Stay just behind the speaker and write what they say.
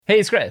Hey,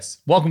 it's Chris.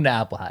 Welcome to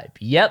Apple Hype.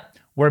 Yep,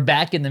 we're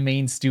back in the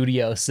main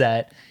studio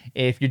set.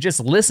 If you're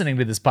just listening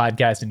to this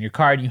podcast in your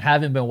car and you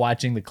haven't been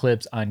watching the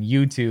clips on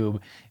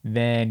YouTube,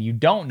 then you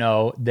don't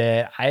know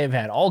that I have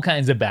had all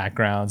kinds of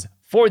backgrounds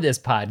for this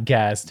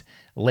podcast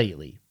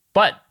lately.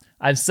 But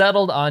I've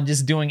settled on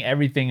just doing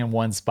everything in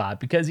one spot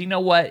because you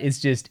know what? It's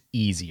just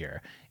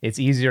easier. It's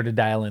easier to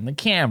dial in the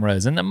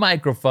cameras and the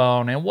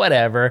microphone and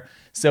whatever.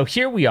 So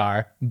here we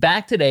are,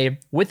 back today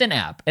with an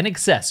app, an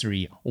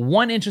accessory,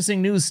 one interesting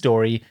news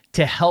story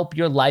to help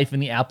your life in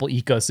the Apple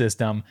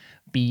ecosystem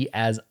be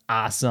as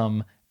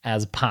awesome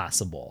as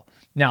possible.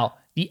 Now,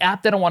 the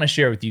app that I want to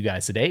share with you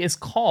guys today is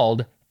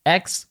called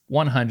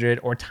X100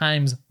 or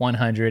Times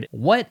 100.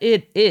 What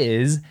it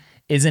is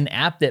an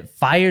app that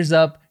fires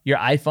up your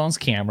iPhone's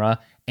camera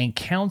and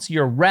counts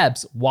your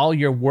reps while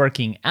you're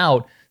working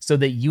out so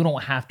that you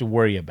don't have to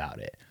worry about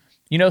it.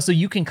 So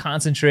you can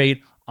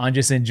concentrate on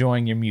just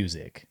enjoying your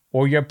music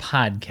or your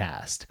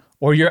podcast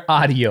or your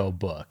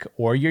audiobook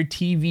or your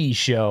TV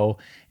show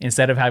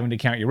instead of having to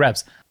count your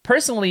reps.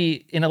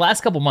 Personally, in the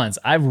last couple months,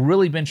 I've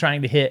really been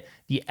trying to hit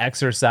the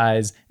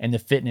exercise and the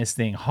fitness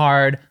thing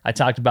hard. I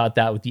talked about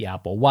that with the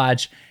Apple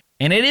Watch,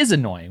 and it is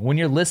annoying when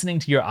you're listening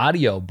to your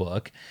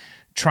audiobook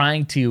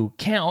trying to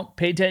count,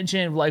 pay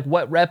attention, like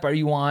what rep are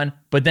you on,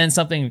 but then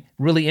something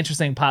really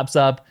interesting pops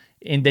up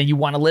and then you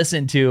want to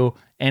listen to,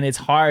 and it's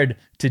hard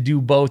to do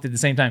both at the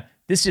same time.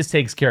 This just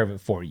takes care of it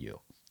for you.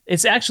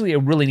 It's actually a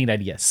really neat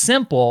idea.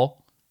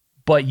 Simple,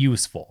 but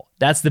useful.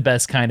 That's the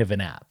best kind of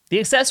an app. The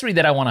accessory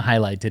that I want to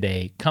highlight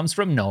today comes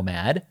from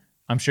Nomad.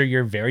 I'm sure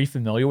you're very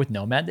familiar with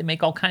Nomad. They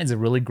make all kinds of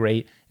really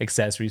great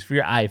accessories for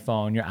your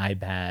iPhone, your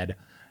iPad,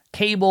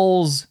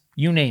 cables,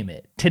 you name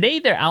it. Today,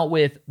 they're out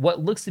with what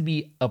looks to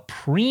be a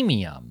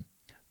premium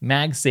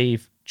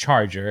MagSafe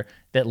charger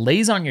that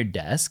lays on your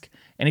desk.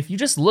 And if you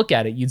just look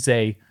at it, you'd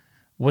say,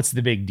 what's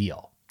the big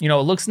deal? It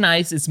looks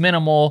nice, it's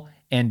minimal,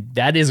 and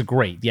that is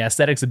great. The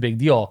aesthetic's a big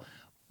deal,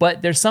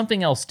 but there's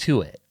something else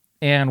to it.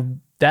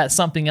 And that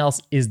something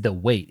else is the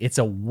weight. It's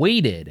a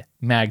weighted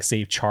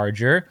MagSafe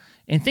charger.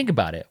 And think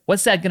about it.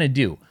 What's that gonna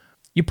do?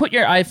 You put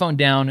your iPhone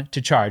down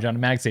to charge on a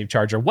MagSafe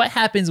charger. What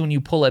happens when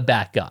you pull it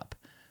back up?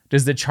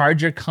 Does the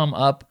charger come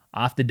up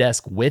off the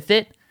desk with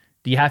it?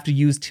 Do you have to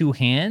use two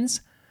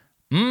hands?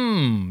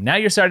 Now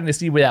you're starting to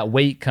see where that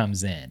weight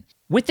comes in.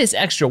 With this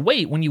extra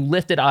weight, when you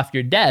lift it off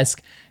your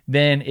desk,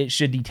 then it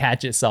should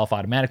detach itself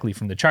automatically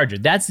from the charger.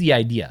 That's the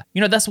idea.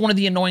 That's one of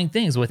the annoying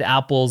things with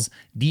Apple's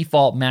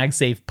default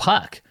MagSafe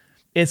puck.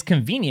 It's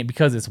convenient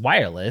because it's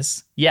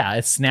wireless. Yeah,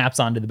 it snaps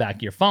onto the back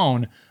of your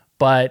phone,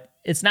 but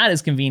it's not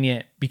as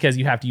convenient because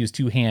you have to use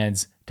two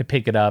hands to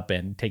pick it up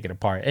and take it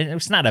apart. And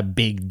it's not a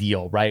big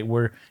deal, right?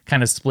 We're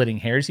kind of splitting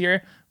hairs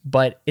here,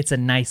 but it's a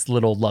nice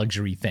little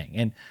luxury thing.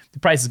 And the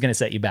price is going to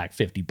set you back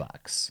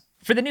 $50.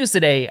 For the news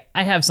today,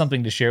 I have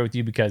something to share with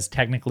you because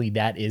technically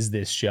that is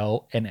this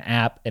show, an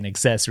app, an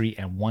accessory,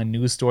 and one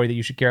news story that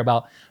you should care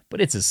about,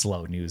 but it's a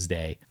slow news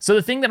day. So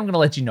the thing that I'm going to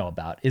let you know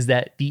about is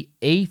that the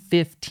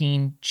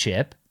A15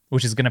 chip,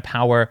 which is going to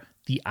power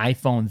the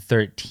iPhone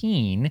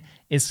 13,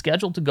 is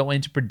scheduled to go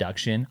into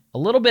production a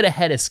little bit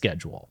ahead of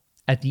schedule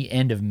at the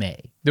end of May.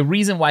 The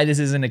reason why this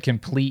isn't a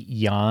complete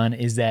yawn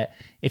is that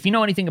if you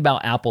know anything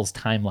about Apple's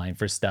timeline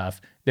for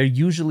stuff, they're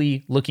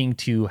usually looking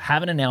to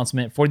have an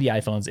announcement for the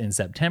iPhones in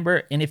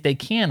September, and if they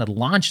can,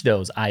 launch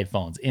those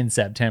iPhones in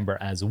September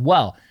as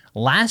well.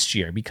 Last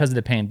year, because of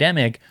the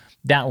pandemic,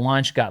 that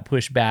launch got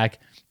pushed back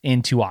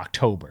into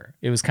October.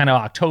 It was kind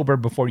of October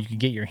before you could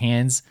get your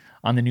hands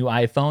on the new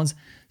iPhones.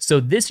 So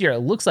this year, it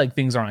looks like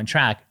things are on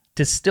track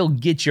to still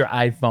get your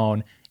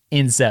iPhone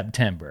in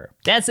September.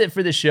 That's it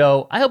for the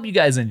show. I hope you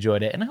guys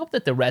enjoyed it, and I hope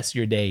that the rest of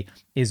your day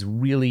is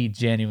really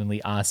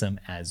genuinely awesome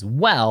as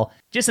well.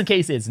 Just in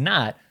case it's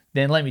not,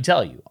 then let me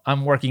tell you,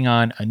 I'm working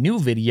on a new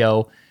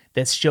video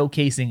that's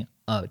showcasing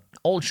a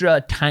ultra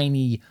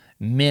tiny,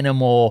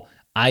 minimal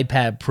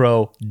iPad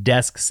Pro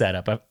desk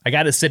setup. I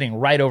got it sitting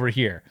right over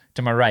here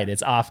to my right.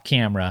 It's off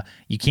camera.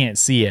 You can't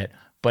see it,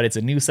 but it's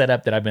a new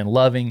setup that I've been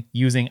loving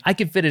using. I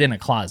could fit it in a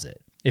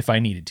closet if I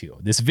needed to.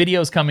 This video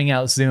is coming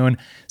out soon,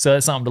 so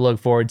that's something to look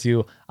forward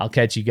to. I'll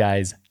catch you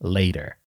guys later.